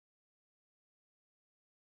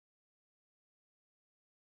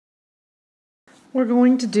We're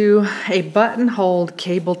going to do a buttonholed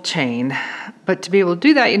cable chain, but to be able to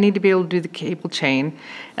do that, you need to be able to do the cable chain.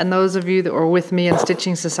 And those of you that were with me in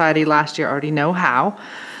Stitching Society last year already know how,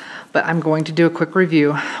 but I'm going to do a quick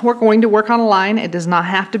review. We're going to work on a line. It does not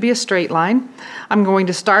have to be a straight line. I'm going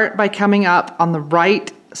to start by coming up on the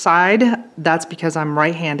right side. That's because I'm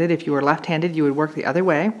right-handed. If you were left-handed, you would work the other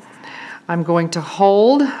way. I'm going to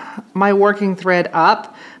hold my working thread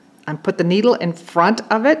up and put the needle in front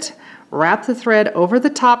of it, wrap the thread over the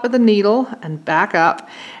top of the needle and back up,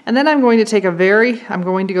 and then I'm going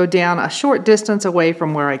to go down a short distance away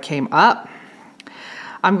from where I came up.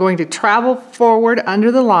 I'm going to travel forward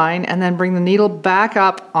under the line and then bring the needle back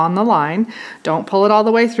up on the line. Don't pull it all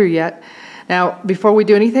the way through yet. Now, before we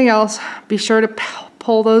do anything else, be sure to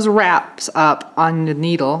pull those wraps up on the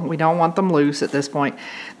needle. We don't want them loose at this point.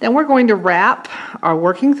 Then we're going to wrap our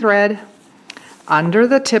working thread under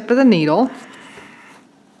the tip of the needle.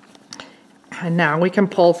 And now we can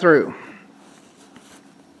pull through.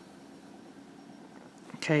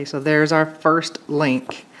 Okay, so there's our first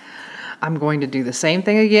link. I'm going to do the same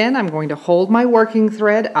thing again. I'm going to hold my working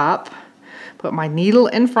thread up, put my needle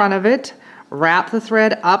in front of it, wrap the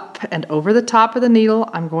thread up and over the top of the needle.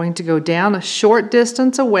 I'm going to go down a short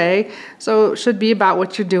distance away, so it should be about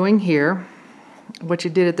what you're doing here, what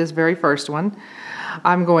you did at this very first one.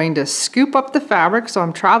 I'm going to scoop up the fabric, so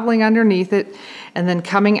I'm traveling underneath it and then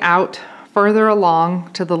coming out further along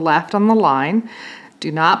to the left on the line.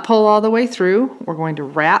 Do not pull all the way through. We're going to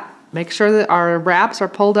wrap, make sure that our wraps are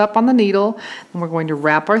pulled up on the needle, and we're going to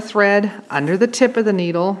wrap our thread under the tip of the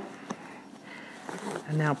needle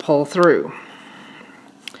and now pull through.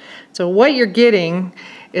 So what you're getting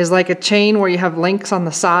is like a chain where you have links on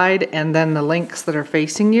the side and then the links that are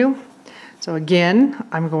facing you. So again,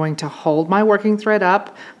 I'm going to hold my working thread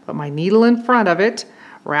up, put my needle in front of it,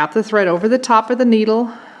 wrap the thread over the top of the needle,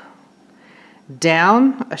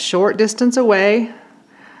 down a short distance away,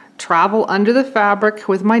 travel under the fabric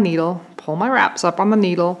with my needle, pull my wraps up on the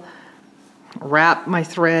needle, wrap my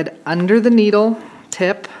thread under the needle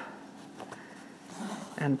tip,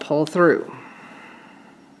 and pull through.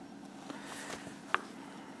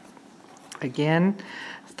 Again,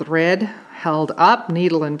 thread held up,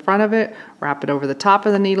 needle in front of it, wrap it over the top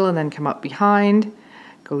of the needle and then come up behind,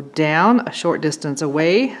 go down a short distance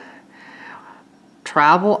away,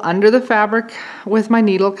 travel under the fabric with my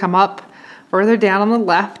needle, come up further down on the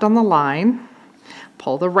left on the line,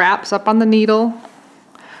 pull the wraps up on the needle,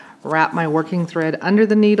 wrap my working thread under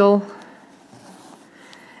the needle,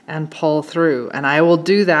 and pull through. And I will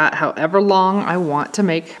do that however long I want to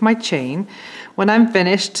make my chain. When I'm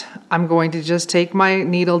finished, I'm going to just take my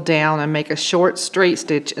needle down and make a short straight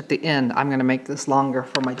stitch at the end. I'm going to make this longer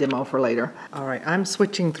for my demo for later. All right, I'm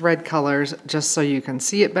switching thread colors just so you can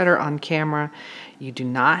see it better on camera. You do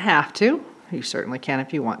not have to. You certainly can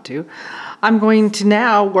if you want to. I'm going to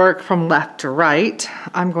now work from left to right.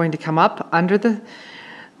 I'm going to come up under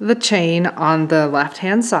the chain on the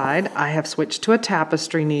left-hand side. I have switched to a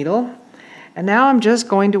tapestry needle. And now I'm just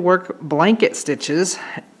going to work blanket stitches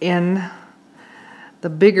in the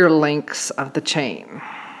bigger links of the chain.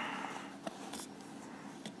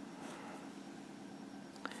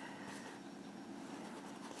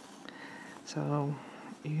 So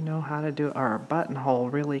you know how to do our buttonhole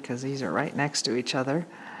really, because these are right next to each other.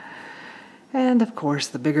 And of course,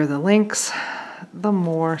 the bigger the links, the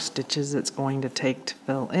more stitches it's going to take to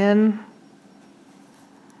fill in.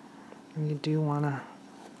 And you do want to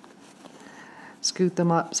scoot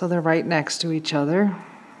them up so they're right next to each other.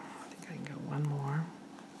 I think I can go one more.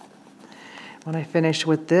 When I finish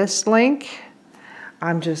with this link,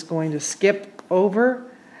 I'm just going to skip over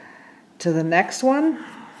to the next one.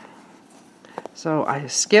 So I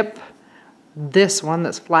skip this one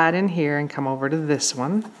that's flat in here and come over to this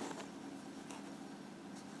one.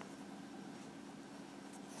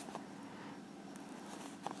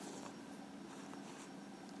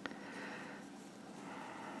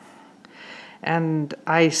 And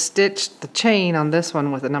I stitched the chain on this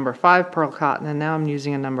one with a number 5 pearl cotton, and now I'm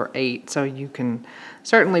using a number 8, so you can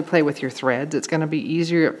certainly play with your threads. It's going to be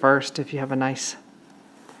easier at first if you have a nice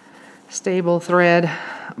stable thread,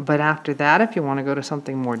 but after that, if you want to go to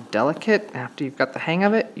something more delicate after you've got the hang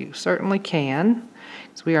of it, you certainly can,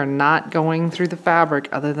 because we are not going through the fabric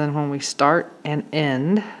other than when we start and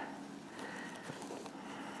end.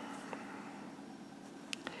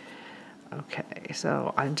 Okay,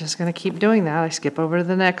 so I'm just going to keep doing that. I skip over to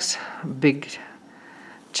the next big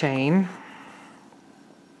chain,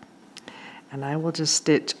 And I will just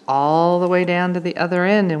stitch all the way down to the other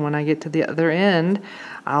end, and when I get to the other end,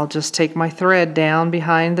 I'll just take my thread down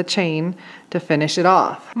behind the chain to finish it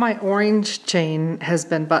off. My orange chain has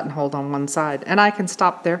been buttonholed on one side, and I can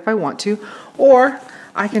stop there if I want to, or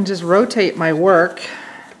I can just rotate my work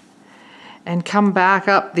and come back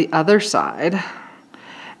up the other side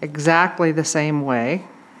exactly the same way.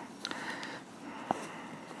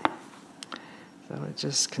 So it's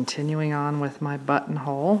just continuing on with my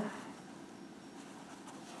buttonhole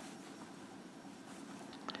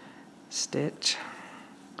stitch.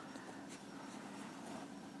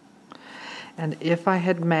 And if I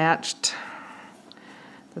had matched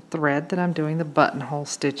the thread that I'm doing the buttonhole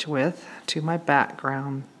stitch with to my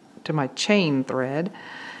background, to my chain thread,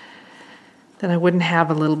 then I wouldn't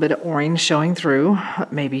have a little bit of orange showing through.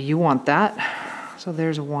 Maybe you want that. So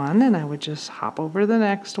there's one, and I would just hop over to the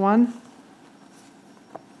next one.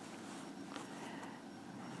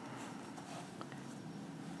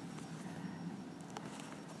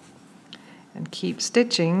 And keep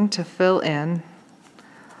stitching to fill in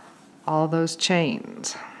all those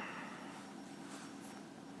chains.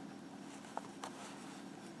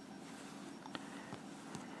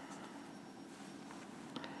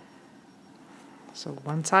 So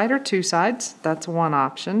one side or two sides, that's one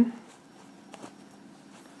option.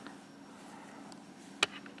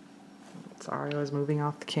 Sorry, I was moving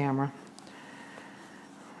off the camera.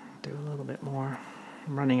 Do a little bit more.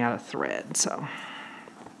 I'm running out of thread, so.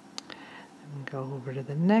 And go over to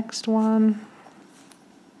the next one.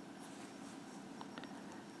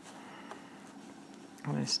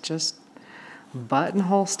 And it's just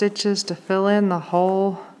buttonhole stitches to fill in the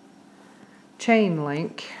whole chain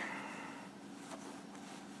link.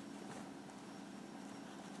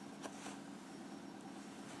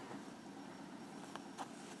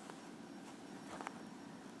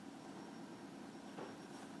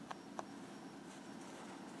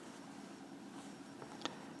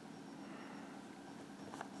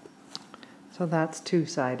 So that's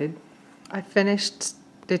two-sided. I finished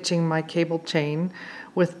stitching my cable chain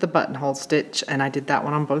with the buttonhole stitch, and I did that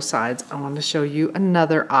one on both sides. I wanted to show you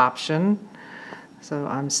another option. So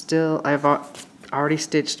I've already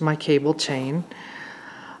stitched my cable chain.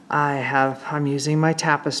 I'm using my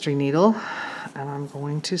tapestry needle, and I'm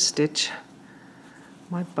going to stitch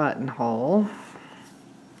my buttonhole.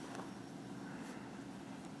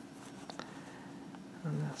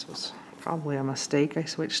 And this was probably a mistake. I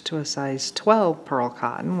switched to a size 12 pearl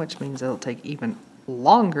cotton, which means it'll take even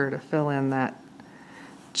longer to fill in that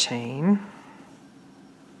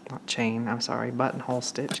buttonhole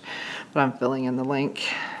stitch, but I'm filling in the link.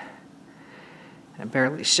 It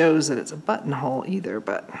barely shows that it's a buttonhole either,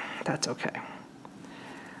 but that's okay.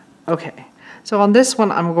 Okay, so on this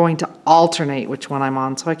one I'm going to alternate which one I'm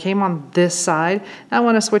on. So I came on this side, now I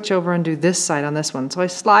want to switch over and do this side on this one. So I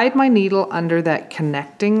slide my needle under that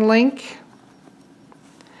connecting link,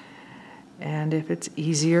 and if it's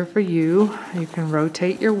easier for you, you can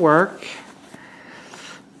rotate your work.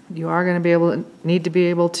 You are going to need to be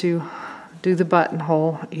able to do the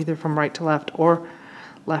buttonhole either from right to left or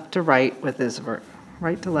left to right with this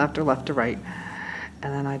right to left or left to right.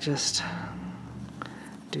 And then I just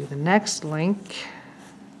do the next link.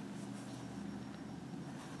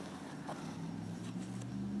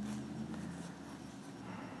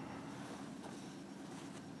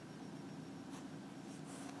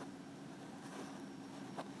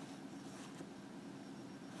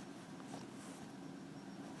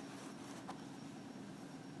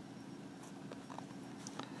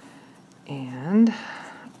 And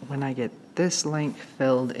when I get this link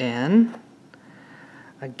filled in,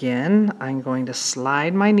 again, I'm going to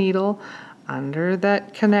slide my needle under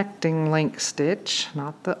that connecting link stitch,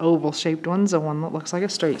 not the oval shaped ones, the one that looks like a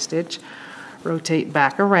straight stitch, rotate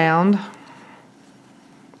back around,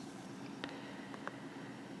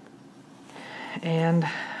 and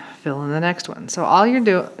fill in the next one. So all you're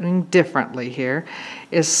doing differently here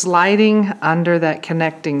is sliding under that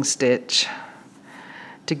connecting stitch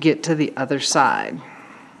to get to the other side.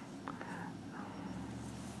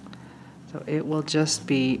 So it will just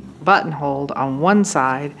be buttonholed on one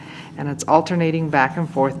side, and it's alternating back and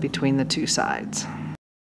forth between the two sides.